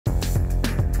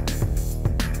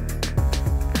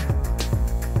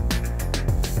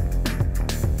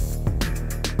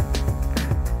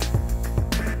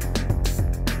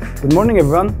Good morning,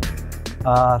 everyone.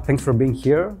 Thanks for being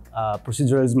here.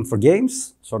 Proceduralism for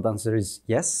games? Short answer is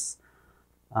yes.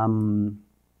 I'm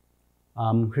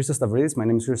Christos Stavridis. My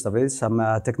name is Christos Stavridis. I'm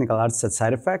a technical artist at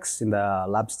SideFX in the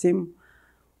Labs team.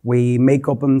 We make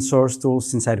open source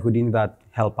tools inside Houdini that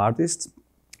help artists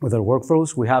with their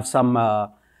workflows. We have some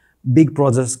big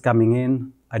projects coming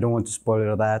in. I don't want to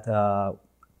spoil that.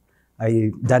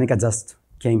 Danica just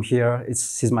came here.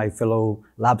 She's my fellow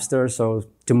labster, so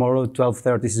tomorrow,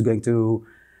 12:30, she's going to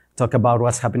talk about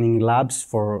what's happening in labs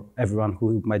for everyone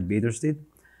who might be interested.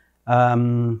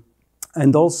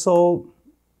 And also,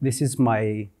 this is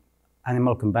my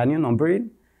animal companion, Ombrine,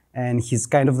 and he's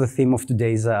kind of the theme of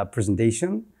today's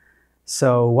presentation.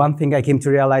 So one thing I came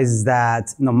to realize is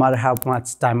that no matter how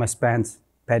much time I spent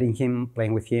petting him,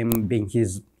 playing with him, being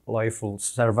his loyal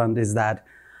servant, is that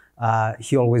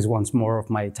he always wants more of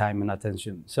my time and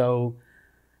attention. So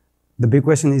the big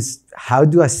question is, how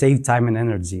do I save time and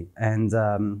energy? And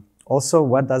also,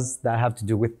 what does that have to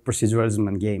do with proceduralism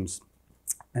and games?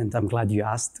 And I'm glad you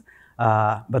asked.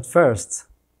 But first,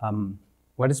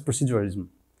 what is proceduralism?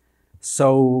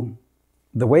 So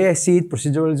the way I see it,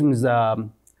 proceduralism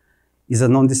is a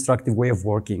non-destructive way of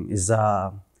working, is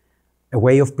a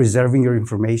way of preserving your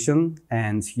information,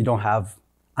 and you don't have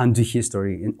undo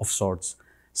history of sorts.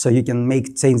 So you can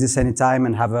make changes anytime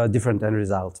and have a different end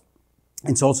result.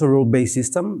 It's also a rule-based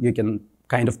system. You can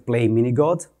kind of play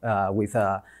mini-God with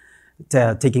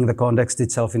taking the context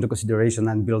itself into consideration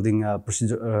and building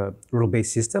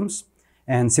rule-based systems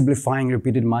and simplifying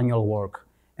repeated manual work.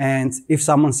 And if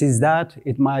someone sees that,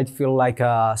 it might feel like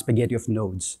a spaghetti of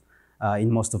nodes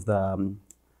in most of the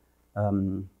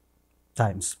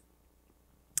times.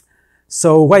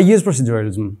 So why use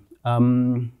proceduralism?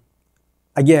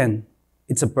 Again,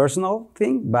 it's a personal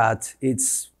thing, but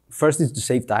first is to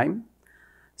save time,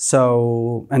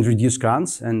 and reduce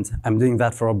crunch, and I'm doing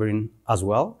that for Oberyn as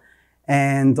well,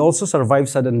 and also survive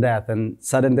sudden death. And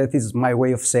sudden death is my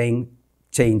way of saying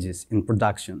changes in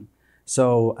production.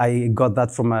 So I got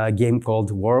that from a game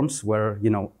called Worms, where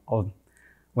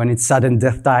when it's sudden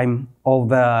death time, all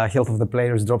the health of the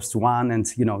players drops to 1, and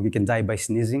you can die by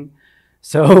sneezing.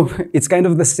 So it's kind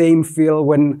of the same feel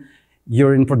when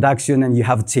you're in production and you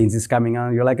have changes coming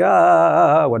on. You're like,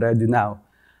 what do I do now?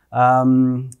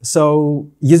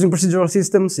 So using procedural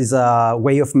systems is a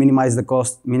way of minimizing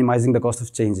the cost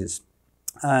of changes.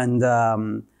 And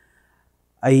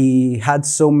I had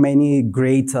so many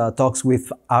great talks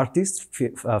with artists,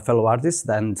 fellow artists,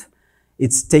 and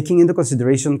it's taking into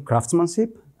consideration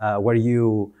craftsmanship, where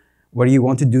you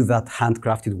want to do that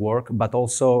handcrafted work, but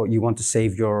also you want to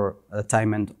save your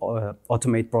time and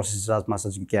automate processes as much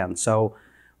as you can. So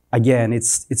again,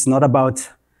 it's not about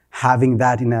having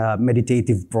that in a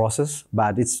meditative process,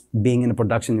 but it's being in a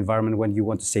production environment when you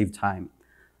want to save time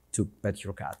to pet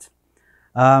your cat.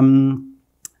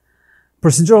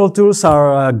 Procedural tools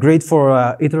are great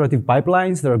for iterative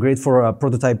pipelines. They're great for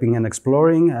prototyping and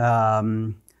exploring.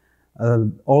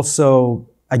 Also,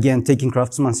 again, taking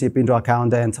craftsmanship into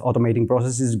account and automating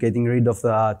processes, getting rid of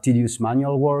the tedious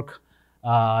manual work,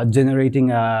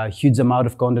 generating a huge amount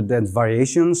of content and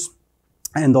variations,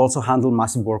 and also handle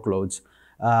massive workloads.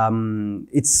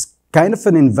 It's kind of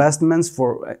an investment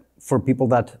for people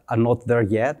that are not there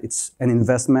yet. It's an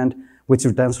investment which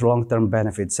returns long-term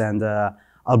benefits. And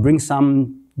I'll bring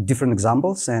some different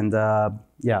examples, and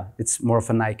yeah, it's more of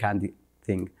an eye candy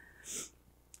thing.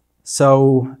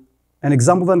 So an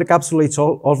example that encapsulates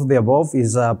all of the above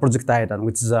is Project Titan,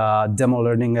 which is a demo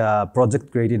learning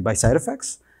project created by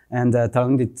SideFX and a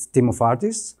talented team of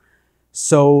artists.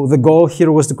 So the goal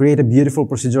here was to create a beautiful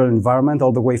procedural environment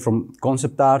all the way from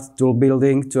concept art, tool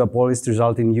building, to a polished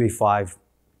result in UE5.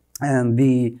 And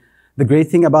the great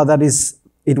thing about that is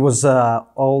it was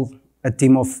all a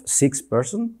team of 6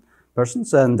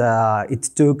 persons, and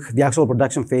the actual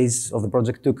production phase of the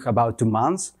project took about 2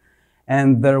 months.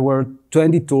 And there were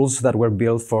 20 tools that were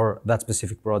built for that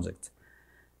specific project.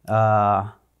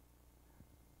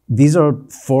 These are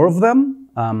 4 of them,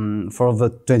 4 of the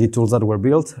 20 tools that were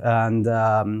built. And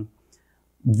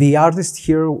the artist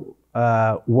here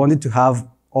wanted to have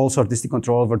also artistic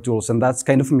control over tools. And that's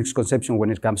kind of a misconception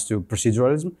when it comes to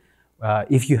proceduralism.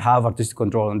 If you have artistic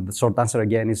control, and the short answer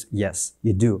again is yes,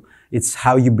 you do. It's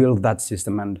how you build that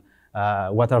system and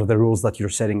what are the rules that you're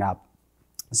setting up.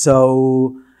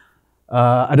 So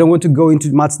I don't want to go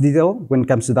into much detail when it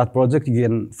comes to that project. You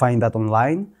can find that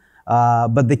online.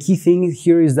 But the key thing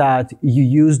here is that you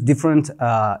use different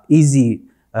easy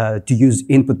to use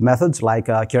input methods like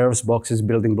curves, boxes,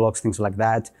 building blocks, things like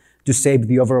that, to shape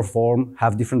the overall form,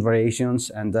 have different variations,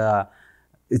 and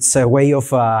it's a way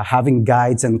of having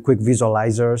guides and quick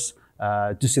visualizers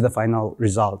to see the final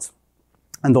result.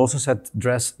 And also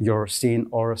dress your scene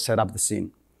or set up the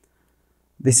scene.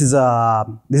 This is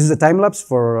a time lapse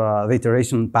for the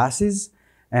iteration passes,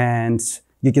 and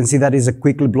you can see that is a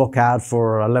quickly block out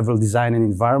for level design and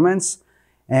environments.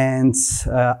 And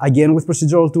again, with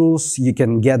procedural tools, you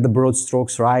can get the broad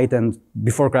strokes right, and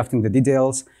before crafting the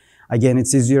details, again,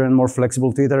 it's easier and more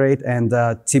flexible to iterate, and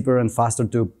cheaper and faster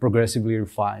to progressively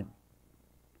refine.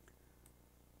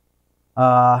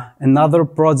 Another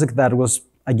project that was,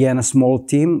 again, a small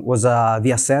team was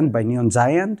the Ascent by Neon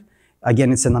Giant.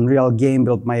 Again, it's an Unreal game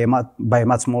built by a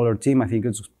much smaller team. I think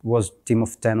it was a team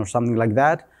of 10 or something like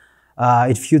that.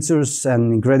 It features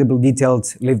an incredibly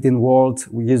detailed lived-in world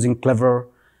using clever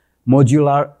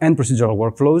modular and procedural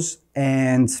workflows.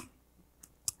 And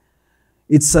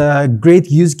it's a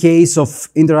great use case of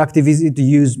interactive,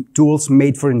 easy-to-use tools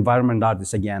made for environment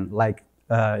artists, again. Like,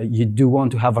 you do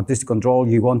want to have artistic control,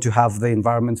 you want to have the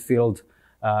environment field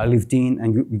lived in,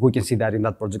 and we can see that in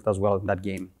that project as well, in that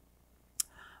game.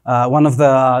 One of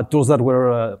the tools that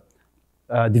were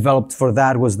developed for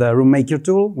that was the Room Maker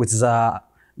tool, which is,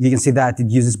 you can see that it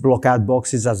uses block-out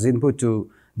boxes as input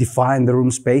to define the room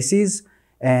spaces,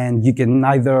 and you can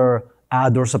either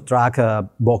add or subtract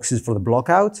boxes for the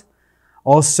block-out.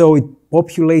 Also, it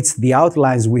populates the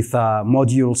outlines with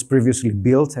modules previously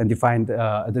built and defined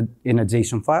in a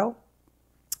JSON file,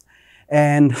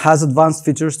 and has advanced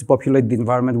features to populate the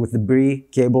environment with debris,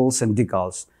 cables, and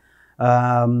decals.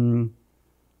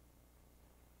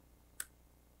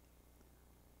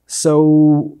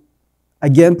 So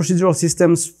again, procedural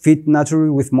systems fit naturally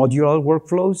with modular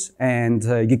workflows, and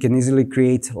you can easily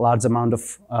create a large amount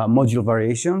of modular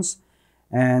variations,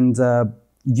 and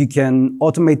you can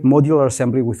automate modular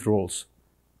assembly with rules.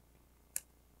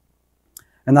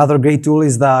 Another great tool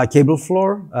is the cable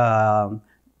floor,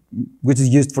 which is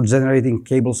used for generating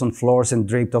cables on floors and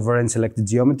draped over any selected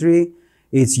geometry.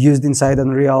 It's used inside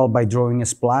Unreal by drawing a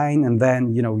spline, and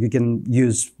then you can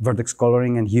use vertex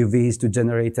coloring and UVs to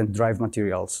generate and drive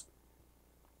materials.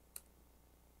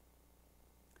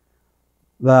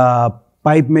 The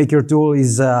Pipe Maker tool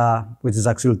is, which is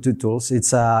actually two tools. It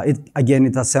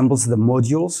assembles the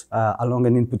modules along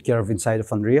an input curve inside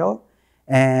of Unreal,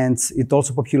 and it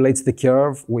also populates the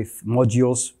curve with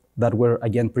modules that were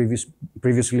again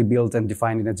previously built and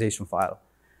defined in a JSON file.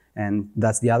 And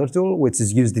that's the other tool, which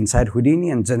is used inside Houdini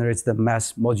and generates the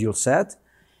mesh module set.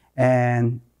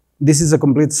 And this is a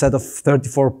complete set of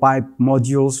 34 pipe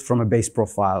modules from a base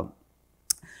profile.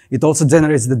 It also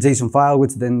generates the JSON file,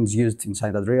 which then is used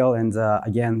inside Unreal. And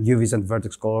again, UVs and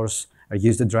vertex colors are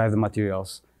used to drive the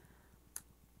materials.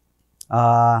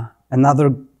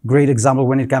 Another great example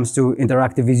when it comes to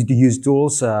interactive, easy-to-use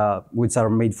tools, which are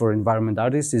made for environment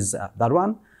artists, is that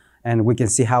one. And we can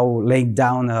see how laying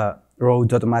down a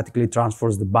road automatically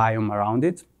transfers the biome around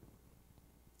it.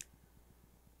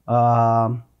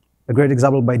 A great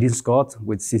example by Dean Scott,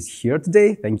 which is here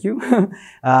today. Thank you.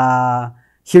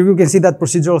 Here you can see that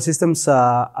procedural systems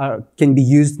can be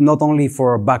used not only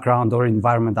for background or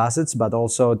environment assets, but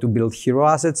also to build hero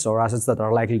assets or assets that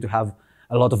are likely to have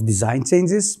a lot of design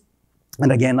changes,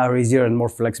 and again are easier and more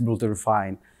flexible to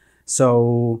refine.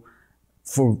 So,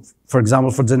 for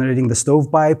example, for generating the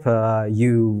stovepipe,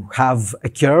 you have a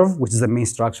curve, which is the main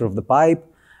structure of the pipe.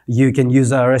 You can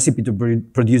use a recipe to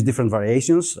produce different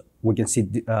variations. We can see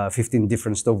 15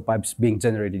 different stovepipes being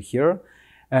generated here.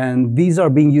 And these are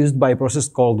being used by a process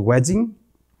called wedging,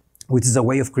 which is a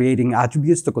way of creating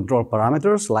attributes to control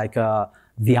parameters like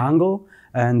the angle,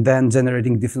 and then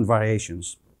generating different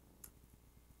variations.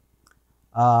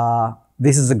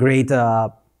 This is a great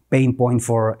pain point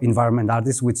for environment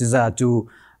artists, which is to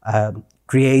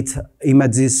create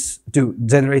images, to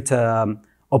generate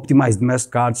optimized mesh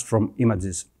cards from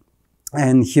images.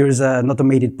 And here's an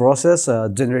automated process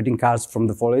generating cards from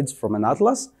the foliage from an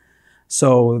atlas.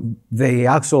 So the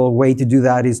actual way to do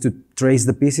that is to trace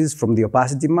the pieces from the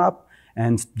opacity map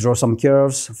and draw some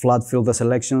curves, flood fill the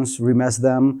selections, remesh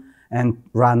them, and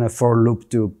run a for loop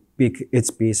to pick each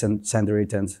piece and center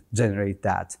it and generate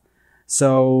that.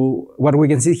 So what we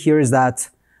can see here is that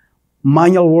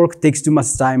manual work takes too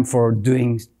much time for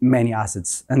doing many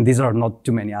assets. And these are not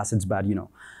too many assets, but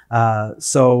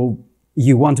so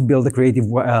you want to build a creative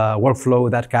workflow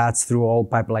that cuts through all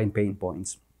pipeline pain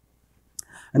points.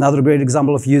 Another great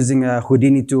example of using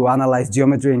Houdini to analyze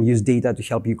geometry and use data to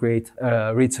help you create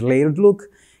a rich layered look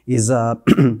is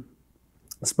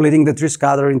splitting the tree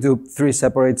scatter into 3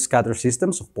 separate scatter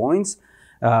systems of points,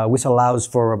 which allows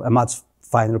for a much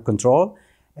finer control.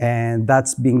 And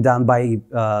that's being done by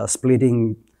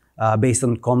splitting based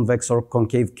on convex or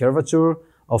concave curvature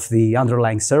of the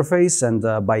underlying surface and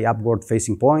by upward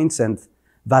facing points. And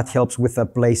that helps with the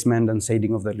placement and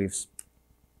shading of the leaves.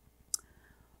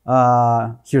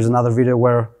 Here's another video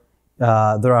where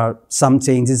there are some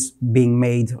changes being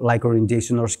made, like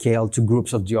orientation or scale, to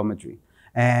groups of geometry.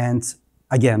 And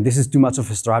again, this is too much of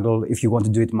a struggle if you want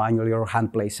to do it manually or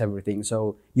hand place everything.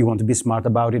 So you want to be smart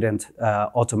about it and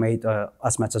automate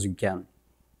as much as you can.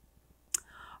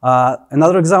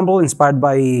 Another example, inspired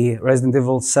by Resident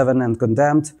Evil 7 and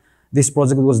Condemned, this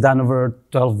project was done over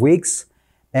 12 weeks.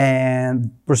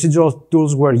 And procedural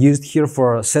tools were used here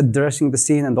for set dressing the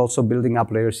scene and also building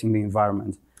up layers in the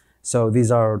environment. So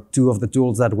these are two of the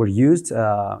tools that were used,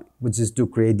 which is to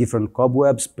create different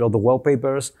cobwebs, build the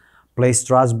wallpapers, place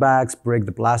trash bags, break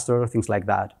the plaster, things like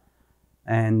that.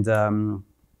 And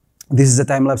this is a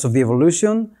time lapse of the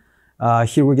evolution.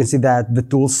 Here we can see that the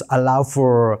tools allow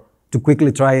to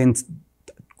quickly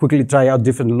try out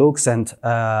different looks, and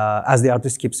as the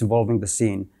artist keeps evolving the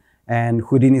scene. And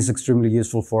Houdini is extremely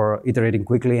useful for iterating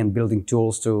quickly and building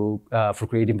tools for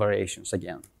creating variations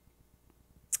again.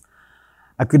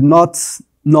 I could not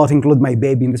include my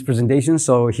baby in this presentation,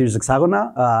 so here's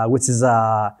Hexagona, which is,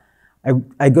 I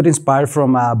got inspired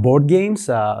from board games,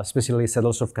 especially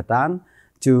Settlers of Catan,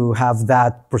 to have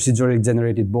that procedurally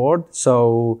generated board.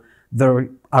 So there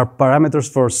are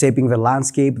parameters for shaping the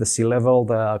landscape, the sea level,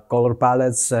 the color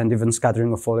palettes, and even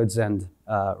scattering of foliage and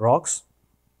rocks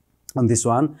on this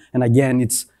one. And again,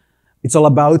 it's all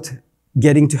about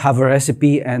getting to have a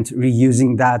recipe and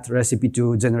reusing that recipe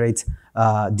to generate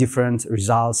different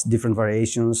results, different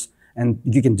variations. And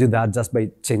you can do that just by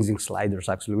changing sliders,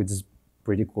 actually, which is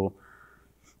pretty cool.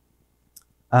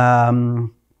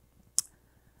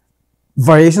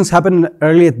 Variations happen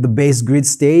early at the base grid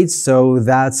stage, so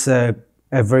that's a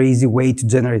very easy way to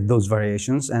generate those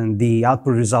variations. And the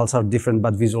output results are different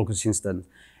but visual consistent.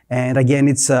 And again,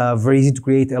 it's very easy to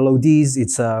create LODs,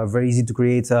 it's very easy to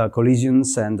create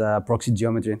collisions and proxy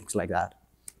geometry and things like that.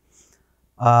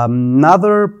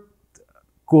 Another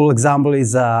cool example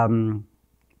is that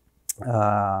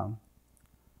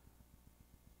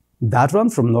one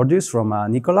from Nordius, from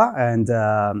Nicola.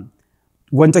 And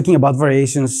when talking about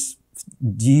variations,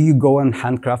 do you go and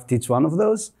handcraft each one of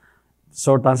those?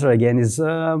 Short answer again is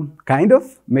kind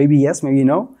of, maybe yes, maybe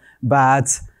no.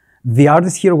 But the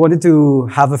artist here wanted to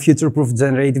have a future-proof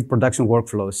generative production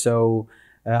workflow. So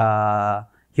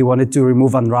he wanted to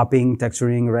remove unwrapping,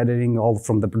 texturing, rendering, all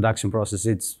from the production process.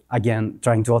 It's, again,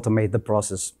 trying to automate the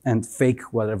process and fake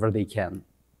whatever they can.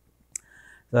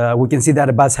 We can see that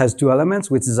a bus has two elements,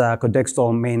 which is a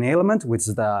contextual main element, which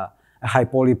is a high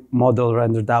poly model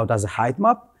rendered out as a height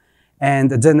map,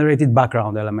 and a generated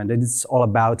background element. And it's all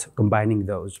about combining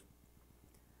those.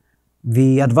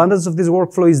 The advantage of this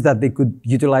workflow is that they could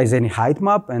utilize any height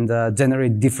map and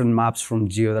generate different maps from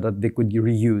Geo that they could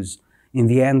reuse. In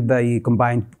the end, they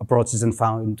combined approaches and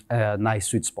found a nice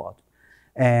sweet spot.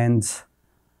 And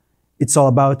it's all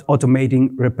about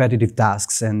automating repetitive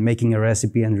tasks and making a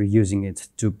recipe and reusing it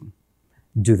to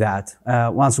do that.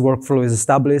 Once the workflow is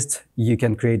established, you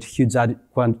can create huge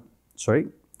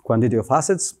quantity of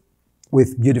assets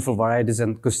with beautiful varieties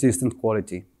and consistent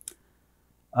quality.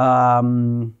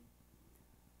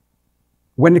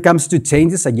 When it comes to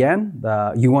changes, again,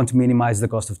 you want to minimize the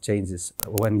cost of changes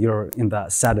when you're in the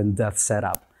sudden death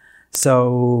setup.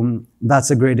 So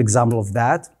that's a great example of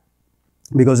that,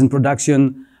 because in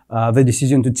production, the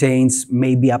decision to change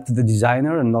may be up to the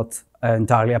designer and not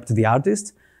entirely up to the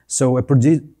artist. So a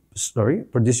procedural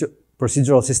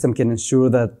system can ensure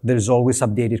that there's always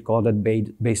updated content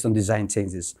based on design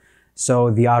changes.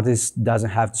 So the artist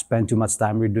doesn't have to spend too much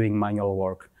time redoing manual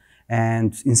work.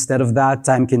 And instead of that,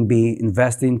 time can be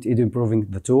invested into improving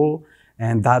the tool,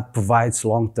 and that provides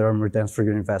long-term returns for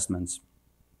your investments.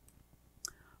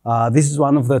 This is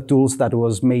one of the tools that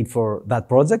was made for that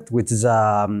project, which is,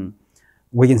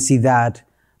 we can see that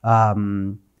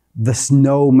the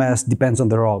snow mess depends on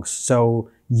the rocks. So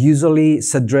usually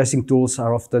set dressing tools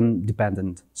are often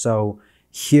dependent. So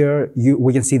here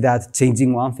we can see that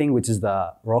changing one thing, which is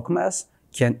the rock mess,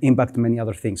 can impact many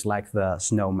other things like the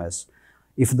snow mess.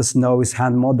 If the snow is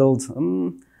hand modeled,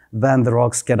 then the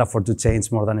rocks can afford to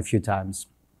change more than a few times.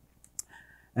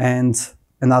 And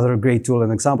another great tool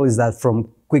and example is that from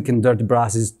quick and dirty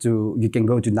brushes you can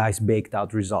go to nice baked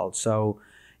out results. So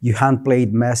you hand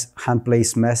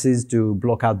place meshes to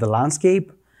block out the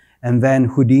landscape, and then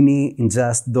Houdini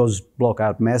ingests those block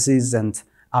out meshes and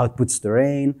outputs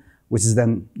terrain, which is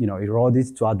then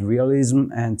eroded to add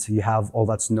realism, and you have all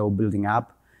that snow building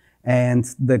up. And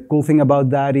the cool thing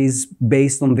about that is,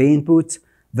 based on the input,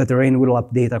 the terrain will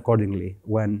update accordingly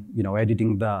when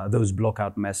editing those block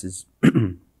out meshes.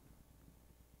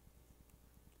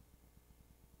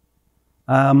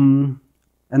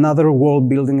 Another world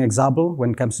building example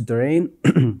when it comes to terrain,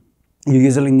 you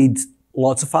usually need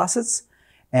lots of assets.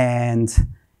 And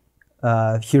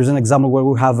here's an example where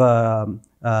we have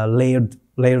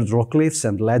layered rock cliffs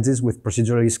and ledges with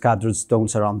procedurally scattered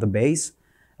stones around the base.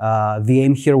 The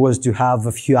aim here was to have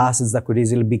a few assets that could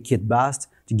easily be kit based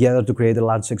together to create a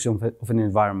large section of an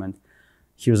environment.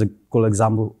 Here's a cool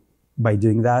example by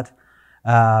doing that.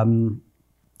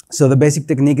 So the basic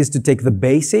technique is to take the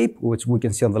base shape, which we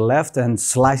can see on the left, and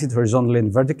slice it horizontally and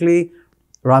vertically,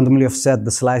 randomly offset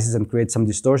the slices and create some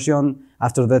distortion.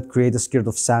 After that, create a skirt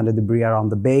of sand and debris around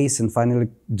the base, and finally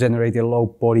generate a low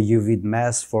poly UV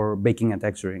mesh for baking and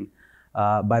texturing.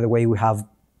 By the way, we have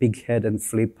pig head and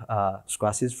flip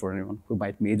squashes for anyone who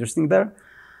might be interested there.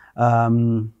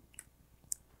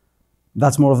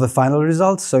 That's more of the final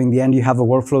result. So in the end, you have a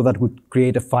workflow that would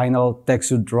create a final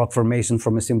textured rock formation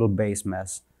from a simple base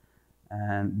mesh.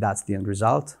 And that's the end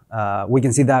result. We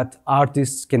can see that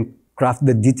artists can craft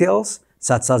the details,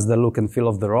 such as the look and feel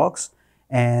of the rocks.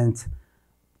 And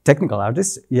technical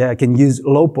artists can use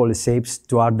low poly shapes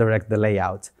to art direct the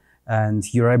layout. And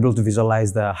you're able to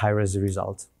visualize the high-res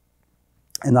result.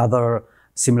 Another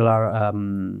similar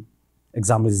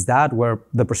example is that, where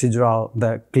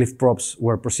the cliff props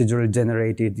were procedurally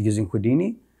generated using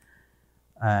Houdini.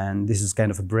 And this is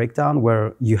kind of a breakdown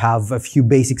where you have a few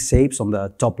basic shapes on the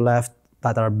top left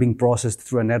that are being processed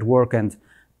through a network, and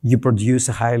you produce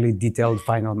a highly detailed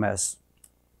final mesh.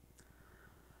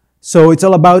 So it's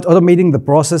all about automating the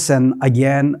process and,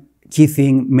 again, key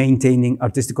thing, maintaining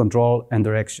artistic control and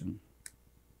direction.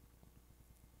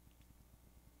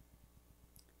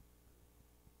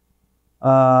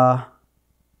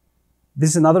 This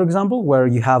is another example where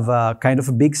you have a kind of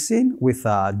a big scene with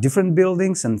different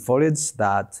buildings and foliage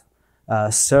that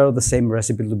share the same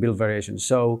recipe to build variations.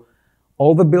 So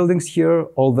all the buildings here,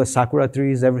 all the sakura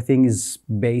trees, everything is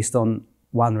based on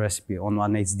one recipe, on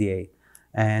one HDA.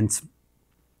 And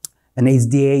an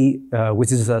HDA,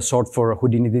 which is short for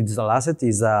Houdini digital asset,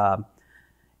 is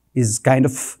kind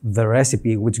of the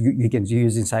recipe which you can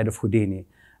use inside of Houdini.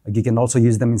 You can also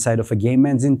use them inside of a game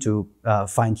engine to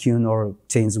fine-tune or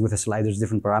change with the sliders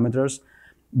different parameters.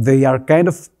 They are kind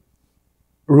of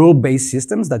rule-based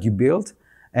systems that you build,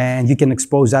 and you can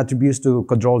expose attributes to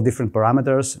control different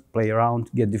parameters, play around,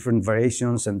 get different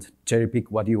variations, and cherry-pick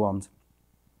what you want.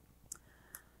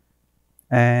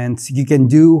 And you can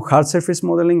do hard surface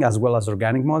modeling as well as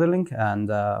organic modeling,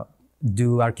 and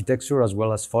do architecture as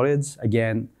well as foliage.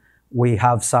 Again, we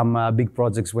have some big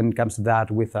projects when it comes to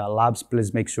that with labs.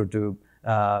 Please make sure to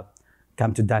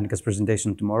come to Danika's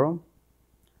presentation tomorrow.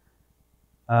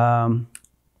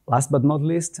 Last but not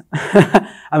least,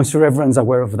 I'm sure everyone's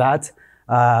aware of that.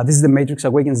 This is the Matrix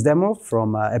Awakens demo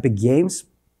from Epic Games.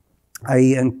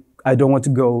 I don't want to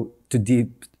go too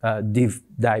deep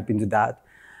dive into that,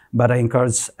 but I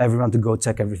encourage everyone to go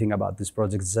check everything about this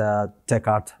project. It's tech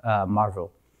art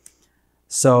marvel.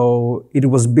 So it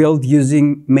was built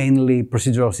using mainly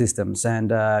procedural systems.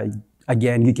 And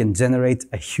again, you can generate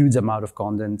a huge amount of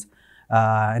content.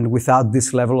 And without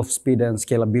this level of speed and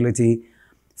scalability,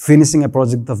 finishing a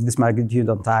project of this magnitude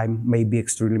on time may be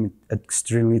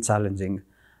extremely challenging.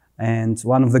 And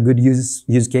one of the good use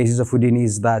cases of Houdini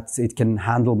is that it can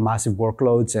handle massive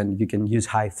workloads, and you can use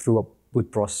high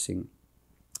throughput processing.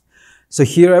 So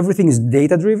here, everything is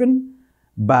data-driven.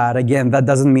 But again, that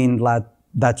doesn't mean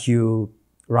that you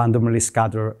randomly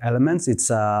scatter elements. It's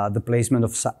the placement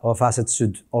of assets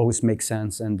should always make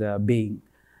sense and being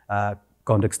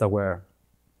context aware.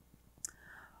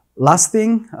 Last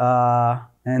thing,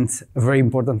 and a very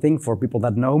important thing for people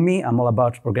that know me, I'm all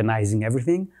about organizing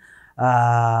everything.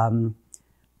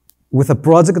 With a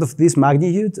project of this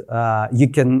magnitude,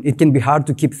 it can be hard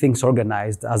to keep things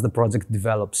organized as the project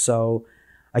develops. So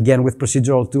again, with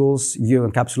procedural tools, you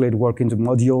encapsulate work into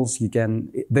modules.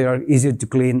 They are easier to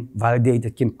clean, validate,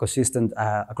 and keep consistent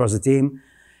across the team.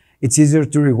 It's easier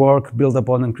to rework, build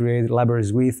upon, and create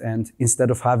libraries with. And instead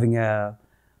of having a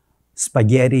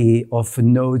spaghetti of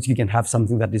nodes, you can have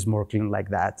something that is more clean like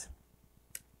that.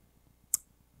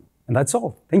 And that's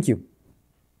all. Thank you.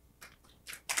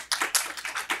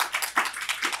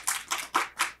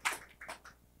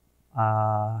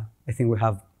 I think we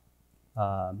have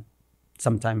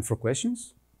some time for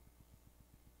questions.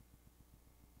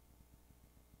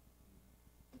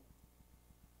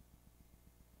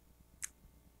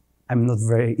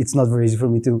 It's not very easy for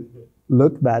me to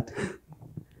look, but.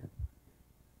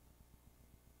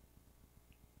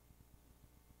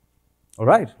 All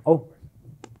right. Oh.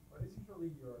 What is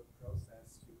usually your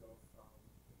process to go from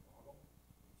the model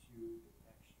to the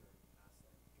texture asset?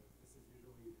 Because this is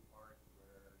usually the part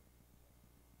where you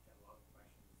get a lot of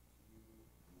questions. Do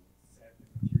you set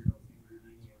the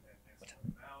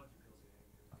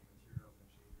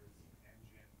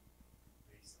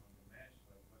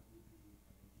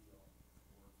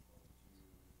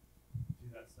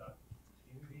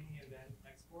in Houdini and then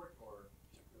export, or?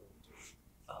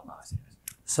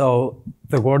 So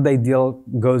the word ideal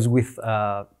goes with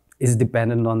is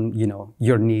dependent on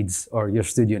your needs or your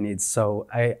studio needs. So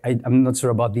I'm not sure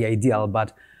about the ideal,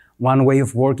 but one way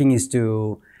of working is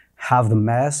to have the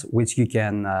mesh, which you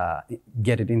can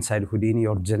get it inside Houdini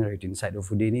or generate inside of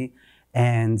Houdini,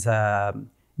 and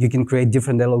you can create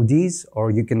different LODs, or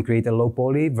you can create a low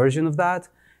poly version of that.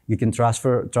 You can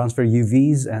transfer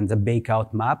UVs and bake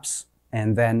out maps,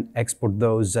 and then export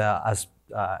those as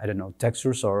I don't know,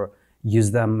 textures, or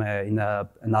use them in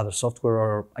another software,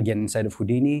 or again inside of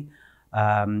Houdini.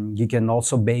 You can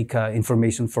also bake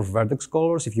information for vertex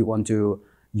colors if you want to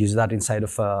use that inside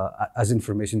of as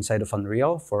information inside of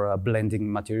Unreal for blending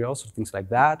materials or things like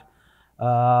that.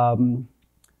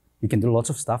 You can do lots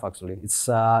of stuff actually.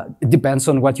 It depends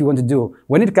on what you want to do.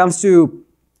 When it comes to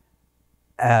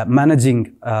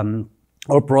managing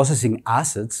or processing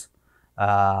assets,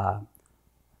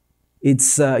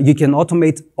 you can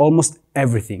automate almost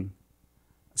everything.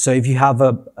 So if you have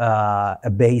a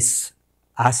base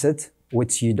asset,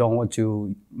 which you don't want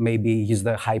to maybe use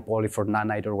the high poly for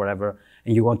nanite or whatever,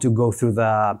 and you want to go through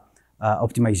the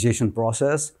optimization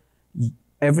process,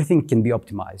 everything can be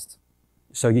optimized.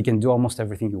 So you can do almost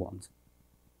everything you want.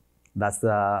 That's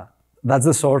the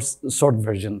short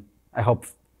version. I hope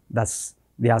that's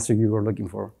the answer you were looking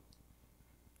for.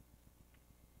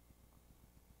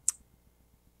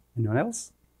 Anyone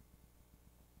else?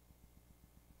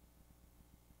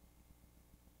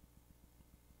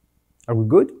 Are we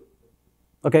good?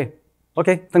 Okay,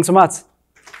 thanks so much.